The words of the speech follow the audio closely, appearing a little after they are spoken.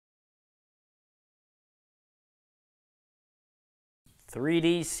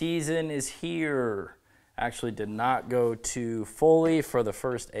3D season is here. Actually did not go to Foley for the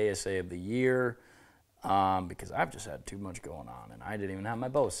first ASA of the year because I've just had too much going on and I didn't even have my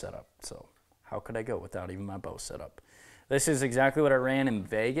bow set up. So how could I go without even my bow set up? This is exactly what I ran in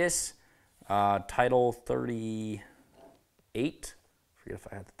Vegas, title 38. I forget if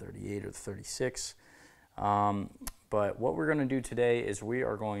I had the 38 or the 36. But what we're gonna do today is we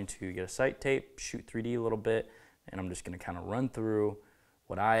are going to get a sight tape, shoot 3D a little bit, and I'm just gonna kind of run through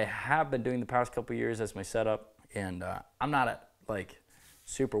what I have been doing the past couple years as my setup. And I'm not a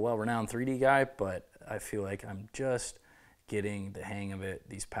super well-renowned 3D guy, but I feel like I'm just getting the hang of it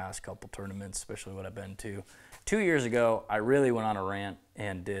these past couple tournaments, especially what I've been to. 2 years ago, I really went on a rant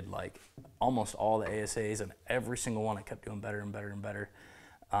and did like almost all the ASAs, and every single one I kept doing better and better and better.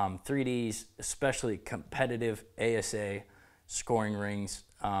 3Ds, especially competitive ASA scoring rings,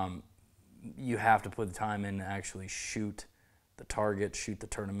 you have to put the time in to actually shoot the target, shoot the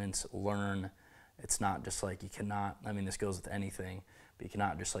tournaments, learn. It's not just like you cannot, I mean this goes with anything, but you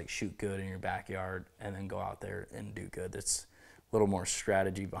cannot just like shoot good in your backyard and then go out there and do good. It's a little more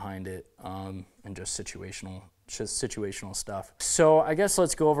strategy behind it and just situational stuff. So I guess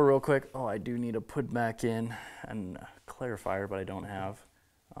let's go over real quick. Oh, I do need to put back in a clarifier, but I don't have.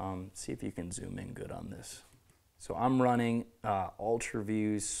 See if you can zoom in good on this. So I'm running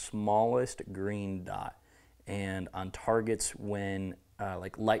UltraView's smallest green dot, and on targets when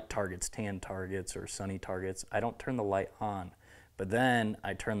like light targets, tan targets or sunny targets, I don't turn the light on, but then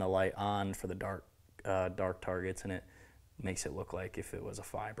I turn the light on for the dark targets, and it makes it look like if it was a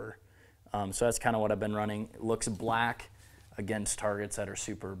fiber. So that's kind of what I've been running. It looks black against targets that are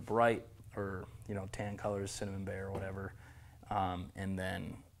super bright, or tan colors, cinnamon bear or whatever. And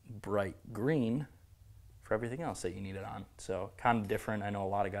then bright green for everything else that you need it on. So kind of different. I know a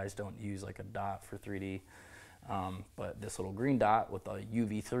lot of guys don't use like a dot for 3D, but this little green dot with the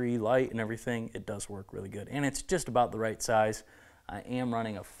UV3 light and everything, it does work really good. And it's just about the right size. I am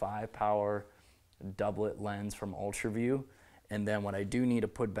running a 5-power doublet lens from UltraView. And then what I do need to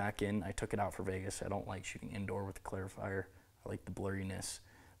put back in, I took it out for Vegas. I don't like shooting indoor with a clarifier. I like the blurriness.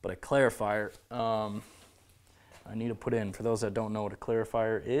 But a clarifier, I need to put in, for those that don't know what a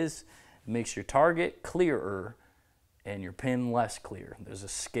clarifier is, it makes your target clearer and your pin less clear. There's a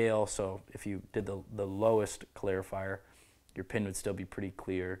scale, so if you did the lowest clarifier, your pin would still be pretty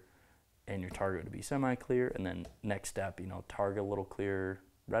clear and your target would be semi-clear, and then next step, target a little clearer,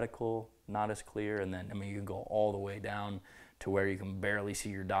 reticle not as clear, and then you can go all the way down to where you can barely see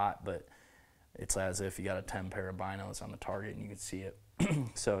your dot, but it's as if you got a 10 pair of binos on the target and you can see it.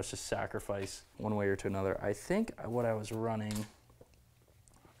 So it's just sacrifice one way or to another. I think what I was running,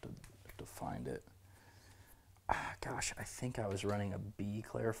 I have to find it. Gosh, I think I was running a B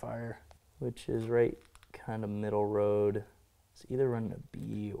clarifier, which is right kind of middle road. It's either running a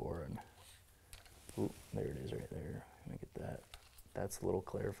B or an, ooh, there it is right there. Let me get that. That's the little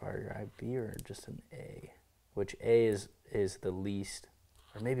clarifier. I B or just an A, which A is the least,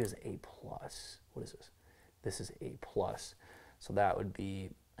 or maybe it was A plus. What is this? This is A plus. So that would be,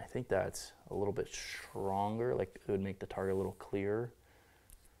 I think that's a little bit stronger, like it would make the target a little clearer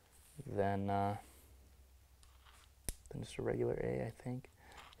than just a regular A, I think.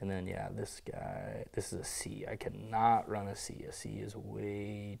 And then yeah, this guy, this is a C. I cannot run a C. A C is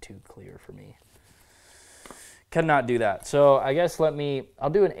way too clear for me. Cannot do that. So I guess I'll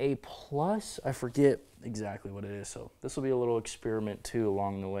do an A plus. I forget exactly what it is. So this will be a little experiment too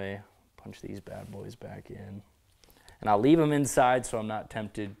along the way. Punch these bad boys back in. And I'll leave them inside so I'm not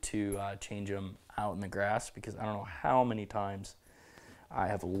tempted to change them out in the grass, because I don't know how many times I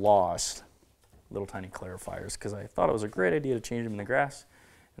have lost little tiny clarifiers because I thought it was a great idea to change them in the grass,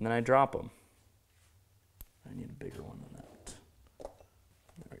 and then I drop them. I need a bigger one than that.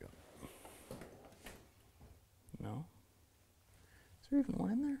 There we go. No? Is there even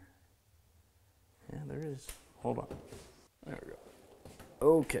one in there? Yeah, there is. Hold on. There we go.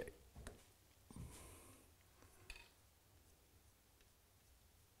 Okay.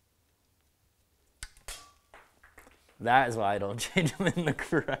 That is why I don't change them in the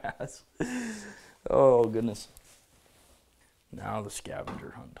grass. Oh, goodness. Now the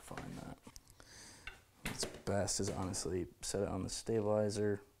scavenger hunt to find that. What's best is honestly set it on the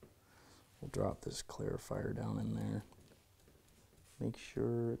stabilizer. We'll drop this clarifier down in there. Make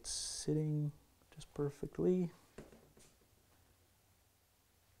sure it's sitting just perfectly.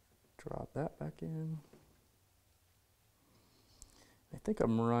 Drop that back in. I think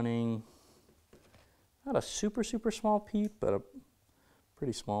I'm running not a super small peep, but a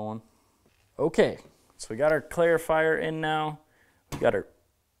pretty small one. Okay, so we got our clarifier in now. We got our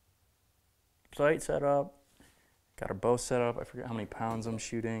sight set up. Got our bow set up. I forget how many pounds I'm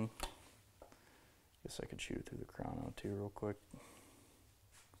shooting. Guess I could shoot it through the chrono too real quick.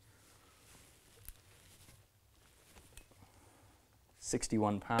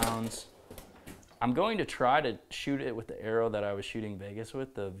 61 pounds. I'm going to try to shoot it with the arrow that I was shooting Vegas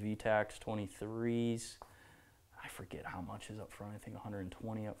with, the VTAX 23s. I forget how much is up front. I think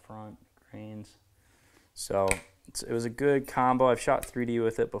 120 up front grains. So it was a good combo. I've shot 3D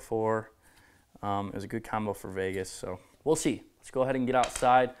with it before. It was a good combo for Vegas. So we'll see. Let's go ahead and get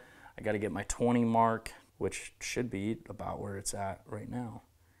outside. I got to get my 20 mark, which should be about where it's at right now.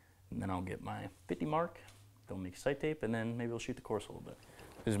 And then I'll get my 50 mark. They'll make sight tape, and then maybe we'll shoot the course a little bit.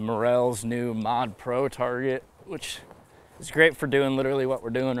 This is Morrell's new Mod Pro target, which is great for doing literally what we're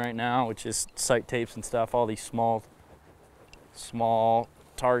doing right now, which is sight tapes and stuff, all these small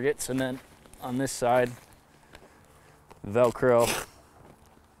targets. And then on this side, Velcro,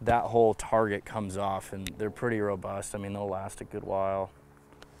 that whole target comes off, and they're pretty robust. I mean, they'll last a good while.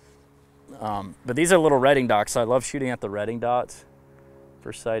 But these are little redding dots, so I love shooting at the redding dots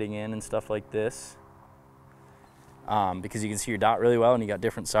for sighting in and stuff like this. Because you can see your dot really well and you got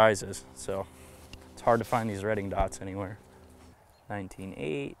different sizes. So it's hard to find these redding dots anywhere.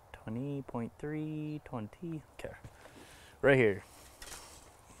 19.8, 20.3, 20, okay. Right here.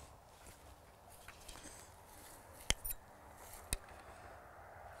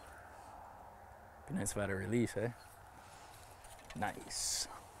 Be nice if I had a release, eh? Nice.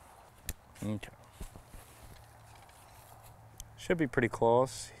 Okay. Should be pretty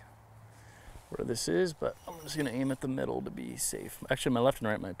close where this is, but I'm just gonna aim at the middle to be safe. Actually, my left and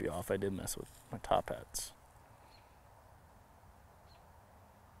right might be off. I did mess with my top hats.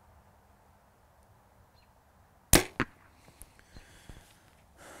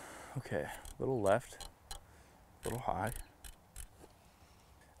 Okay, a little left, a little high.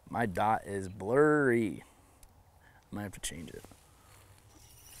 My dot is blurry. I might have to change it.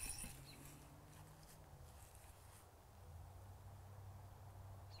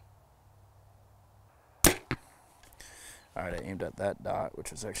 All right, I aimed at that dot,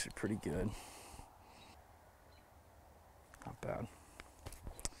 which is actually pretty good. Not bad.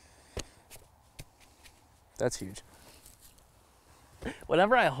 That's huge.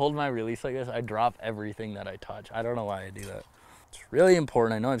 Whenever I hold my release like this, I drop everything that I touch. I don't know why I do that. It's really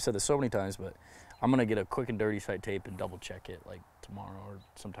important. I know I've said this so many times, but I'm gonna get a quick and dirty sight tape and double check it like tomorrow or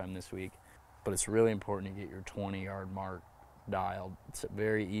sometime this week. But it's really important to get your 20-yard mark dialed. It's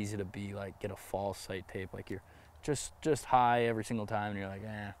very easy to be like, get a false sight tape, like you're just high every single time, and you're like,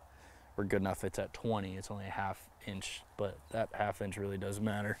 we're good enough. It's at 20. It's only a half inch, but that half inch really does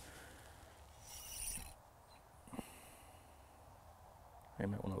matter. I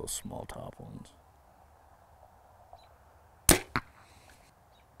meant one of those small top ones.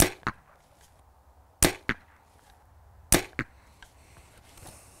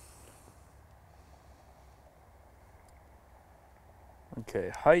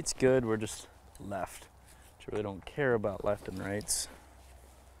 Okay, height's good. We're just left. I really don't care about left and rights.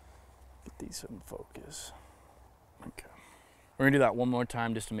 Get these in focus. Okay. We're gonna do that one more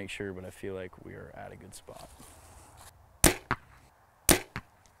time just to make sure, but I feel like we are at a good spot.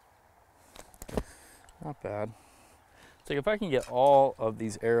 Not bad. It's like if I can get all of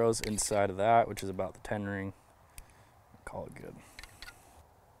these arrows inside of that, which is about the 10 ring, I'll call it good.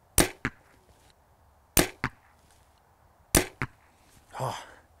 Oh,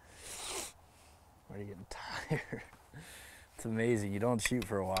 already getting tired. It's amazing. You don't shoot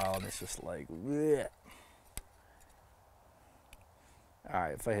for a while and it's just like, bleh. All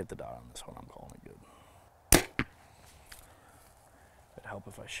right, if I hit the dot on this one, I'm calling it good. It'd help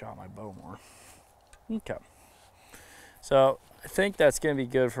if I shot my bow more. Okay. So I think that's gonna be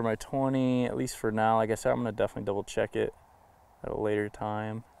good for my 20, at least for now. Like I said, I'm gonna definitely double check it at a later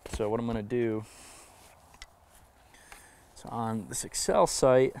time. So what I'm gonna do, so on this Excel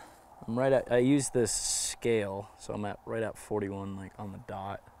site, I'm right at, I use this scale, so I'm right at 41, like on the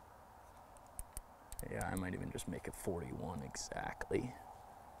dot. Yeah, I might even just make it 41 exactly.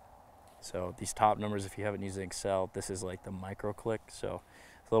 So these top numbers, if you haven't used Excel, this is like the micro click. So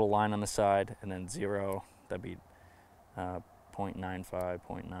a little line on the side and then 0, that'd be 0.95,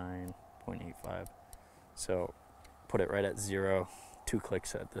 0.9, 0.85. So put it right at 0, 2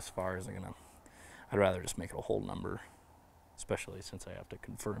 clicks at this far isn't gonna, I'd rather just make it a whole number, especially since I have to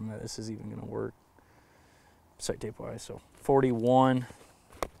confirm that this is even gonna work sight tape wise. So 41,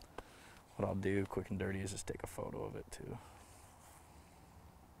 what I'll do quick and dirty is just take a photo of it too.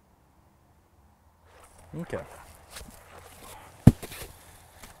 Okay.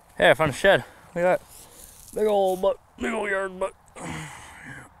 Hey, I found a shed. Look at that. Big old yard butt.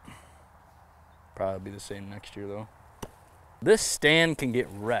 Probably be the same next year though. This stand can get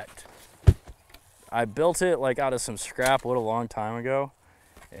wrecked. I built it like out of some scrap wood a long time ago,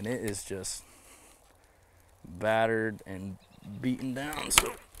 and it is just battered and beaten down,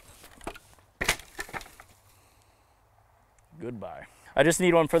 so goodbye. I just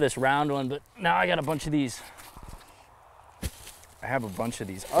need one for this round one, but now I got a bunch of these. I have a bunch of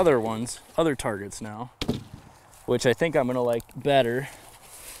these other ones, other targets now, which I think I'm gonna like better.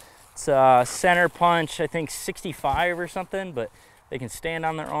 It's a center punch, I think 65 or something, but they can stand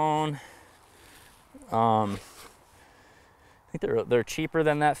on their own. I think they're cheaper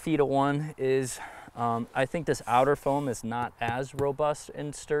than that Feta one is. I think this outer foam is not as robust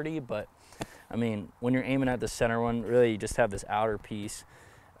and sturdy, but I mean, when you're aiming at the center one, really you just have this outer piece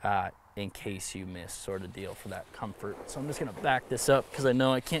in case you miss, sort of deal, for that comfort. So I'm just gonna back this up because I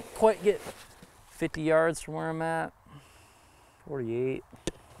know I can't quite get 50 yards from where I'm at. 48.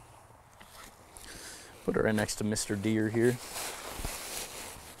 Put it right next to Mr. Deer here.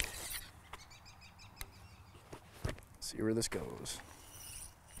 See where this goes.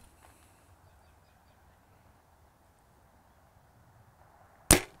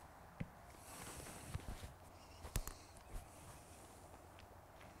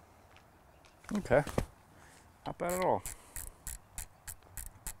 Okay, not bad at all.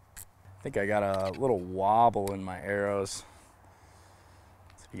 I think I got a little wobble in my arrows.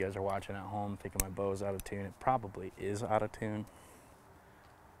 So if you guys are watching at home thinking my bow's out of tune, it probably is out of tune.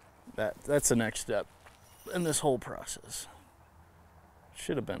 That's the next step in this whole process.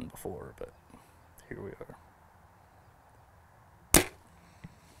 Should have been before, but here we are.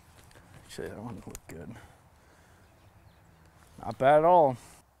 Actually, that one looked good. Not bad at all.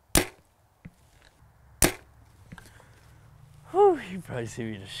 Whew, you probably see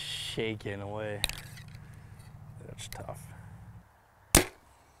me just shaking away. That's tough.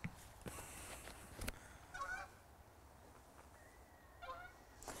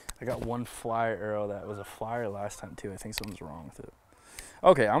 I got one flyer arrow that was a flyer last time too. I think something's wrong with it.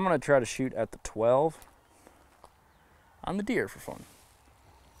 Okay, I'm gonna try to shoot at the 12 on the deer for fun.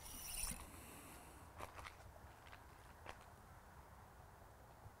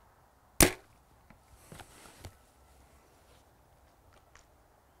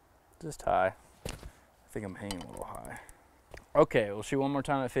 Just high. I think I'm hanging a little high. Okay, we'll shoot one more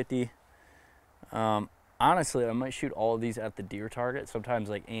time at 50. Honestly, I might shoot all of these at the deer target. Sometimes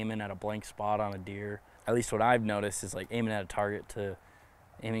like aiming at a blank spot on a deer, at least what I've noticed is like aiming at a target to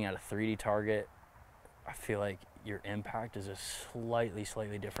aiming at a 3D target, I feel like your impact is just slightly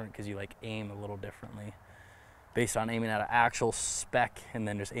different because you like aim a little differently based on aiming at an actual spec and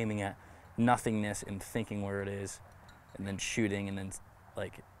then just aiming at nothingness and thinking where it is and then shooting and then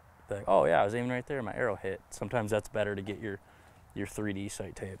like, oh yeah, I was aiming right there, my arrow hit. Sometimes that's better to get your 3D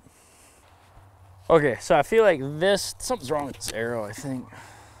sight tape. Okay, so I feel like something's wrong with this arrow, I think.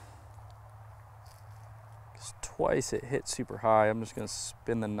 'Cause twice it hit super high. I'm just gonna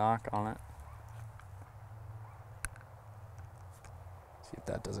spin the knock on it. See if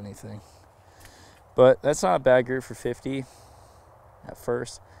that does anything. But that's not a bad group for 50 at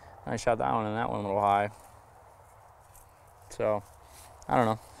first. I shot that one and that one a little high. So, I don't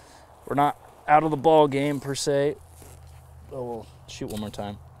know. We're not out of the ball game per se, but we'll shoot one more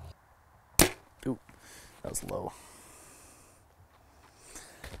time. Ooh, that was low.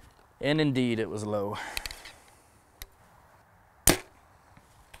 And indeed, it was low.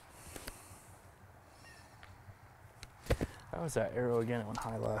 How was that arrow again? It went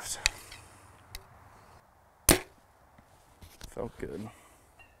high left. Felt good.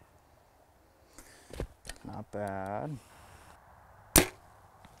 Not bad.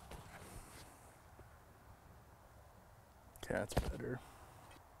 Okay, that's better.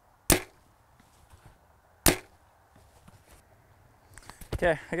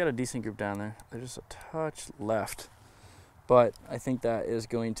 Okay, I got a decent group down there. They're just a touch left. But I think that is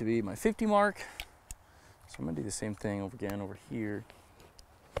going to be my 50 mark. So I'm gonna do the same thing again over here.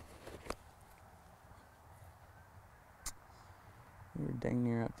 We're dang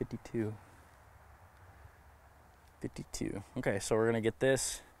near at 52. 52. Okay, so we're gonna get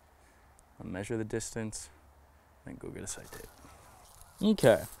this, I'll measure the distance, then go get a sight tape.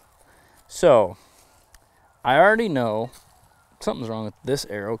 Okay, so I already know something's wrong with this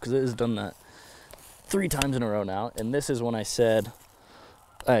arrow because it has done that 3 times in a row now, and this is when I said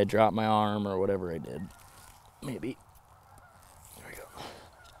I had dropped my arm or whatever I did. Maybe. There we go.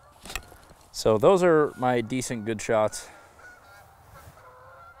 So those are my decent good shots.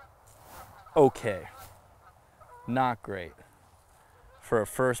 Okay. Not great. For a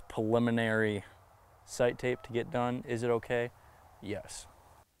first preliminary sight tape to get done, is it okay? Yes.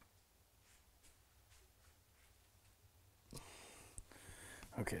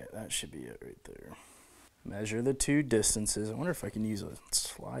 Okay, that should be it right there. Measure the two distances. I wonder if I can use a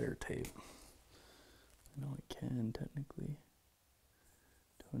slider tape. I know I can technically.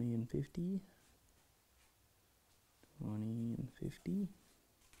 20 and 50. 20 and 50.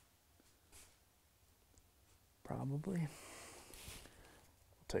 Probably. We'll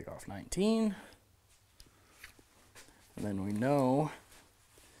take off 19. And then we know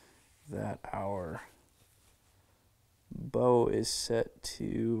that our bow is set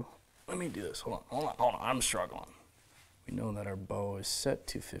to, let me do this, hold on, I'm struggling. We know that our bow is set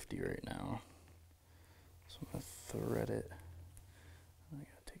to 50 right now. So I'm gonna thread it. I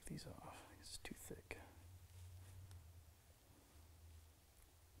gotta take these off, it's too thick.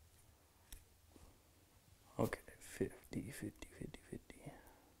 Okay, 50, 50, 50, 50.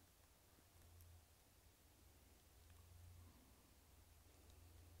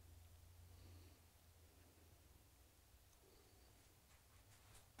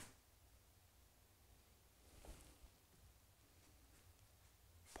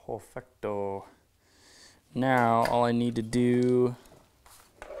 Perfecto. Now all I need to do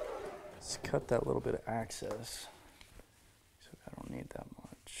is cut that little bit of access. So I don't need that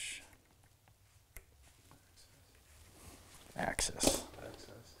much. Access.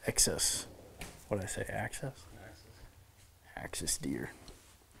 Excess. What did I say? Access? Axis deer.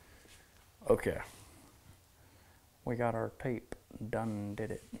 Okay. We got our tape. Done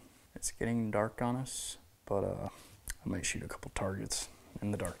did it. It's getting dark on us, but I might shoot a couple targets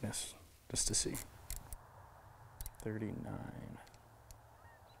in the darkness just to see.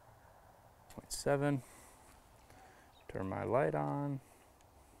 39.7. Turn my light on.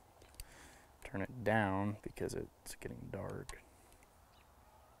 Turn it down because it's getting dark.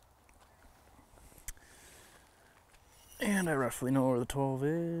 And I roughly know where the 12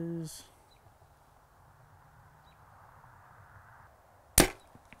 is.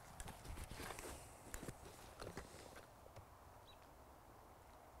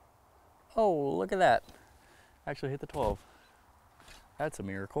 Oh, look at that. Actually hit the 12. That's a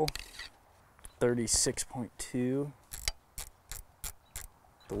miracle. 36.2.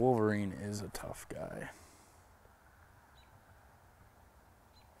 The Wolverine is a tough guy.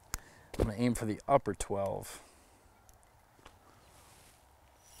 I'm gonna aim for the upper 12.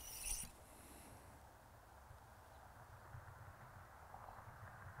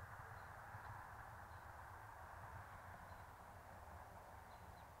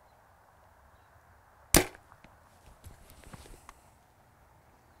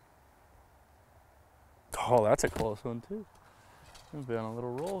 Oh, that's a close one too. I've been on a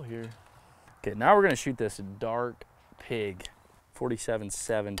little roll here. Okay, now we're gonna shoot this dark pig.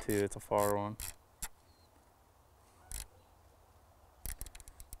 47.7 too, it's a far one.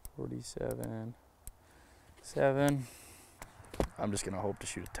 47.7. I'm just gonna hope to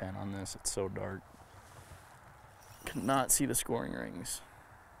shoot a 10 on this. It's so dark. Cannot see the scoring rings.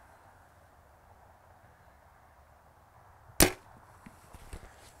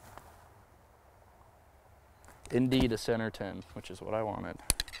 Indeed, a center 10, which is what I wanted.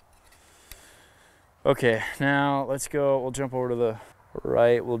 Okay, now let's go. We'll jump over to the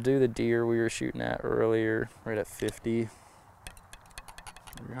right. We'll do the deer we were shooting at earlier, right at 50.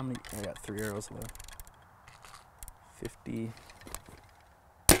 How many? I got 3 arrows left. 50.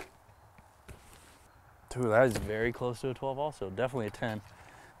 Ooh, that is very close to a 12 also. Definitely a 10,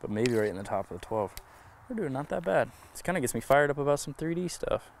 but maybe right in the top of the 12. We're doing not that bad. This kind of gets me fired up about some 3D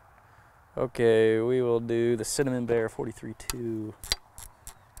stuff. Okay, we will do the Cinnamon Bear 43.2.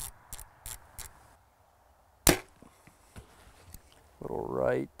 Little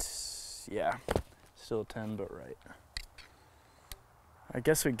right. Yeah, still a 10, but right. I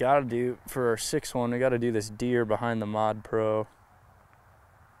guess we gotta do, for our 6th one, we gotta do this deer behind the Mod Pro. I was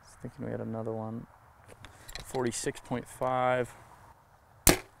thinking we had another one. 46.5.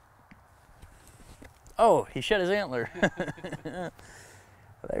 Oh, he shed his antler.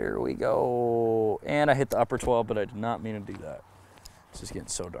 There we go. And I hit the upper 12, but I did not mean to do that. It's just getting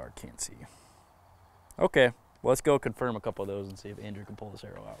so dark, can't see. Okay, well, let's go confirm a couple of those and see if Andrew can pull this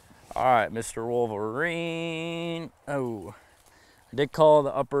arrow out. All right, Mr. Wolverine. Oh, I did call the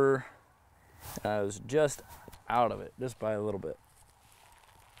upper. I was just out of it, just by a little bit.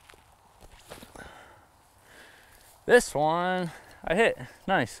 This one, I hit,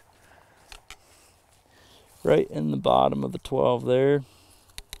 nice. Right in the bottom of the 12 there.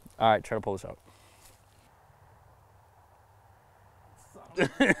 All right, try to pull this out.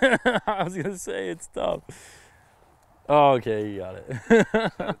 I was gonna say it's tough. Oh, okay, you got it.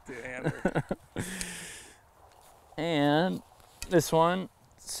 And this one,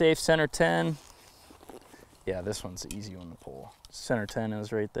 safe center 10. Yeah, this one's the easy one to pull. Center 10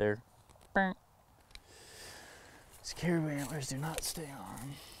 is right there. These caribou antlers do not stay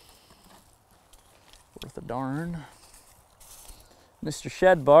on. Worth a darn. Mr.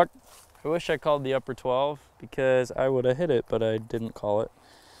 Shedbuck. I wish I called the upper 12 because I would have hit it, but I didn't call it.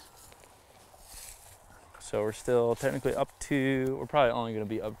 So we're still technically up to, we're probably only going to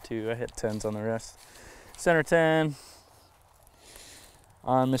be up to, I hit 10s on the rest. Center 10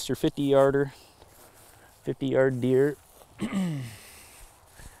 on Mr. 50-yarder, 50-yard deer. And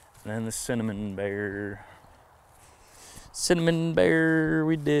then the cinnamon bear. Cinnamon bear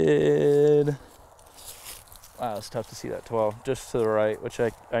we did. Wow, it's tough to see that 12 just to the right, which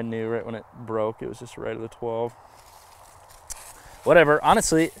I knew right when it broke. It was just right of the 12. Whatever,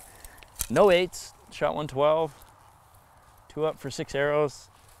 honestly, no 8s. Shot 112, 2 up for 6 arrows.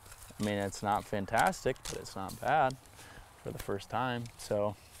 I mean, it's not fantastic, but it's not bad for the first time.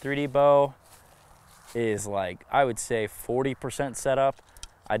 So 3D bow is like, I would say 40% setup.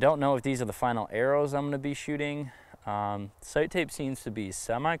 I don't know if these are the final arrows I'm gonna be shooting. Sight tape seems to be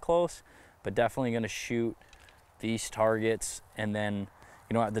semi-close, but definitely gonna shoot these targets and then,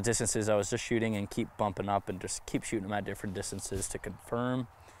 you know, at the distances I was just shooting and keep bumping up and just keep shooting them at different distances to confirm.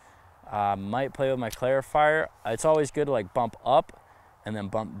 Might play with my clarifier. It's always good to like bump up and then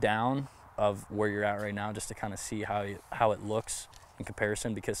bump down of where you're at right now just to kind of see how it looks in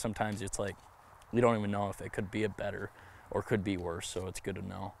comparison, because sometimes it's like you don't even know if it could be a better or could be worse, so it's good to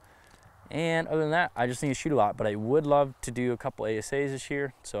know. And other than that, I just need to shoot a lot, but I would love to do a couple ASAs this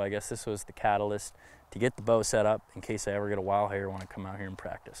year, so I guess this was the catalyst to get the bow set up in case I ever get a wild hair when I come out here and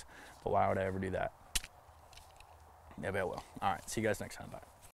practice. But why would I ever do that? Maybe I will. All right, see you guys next time. Bye.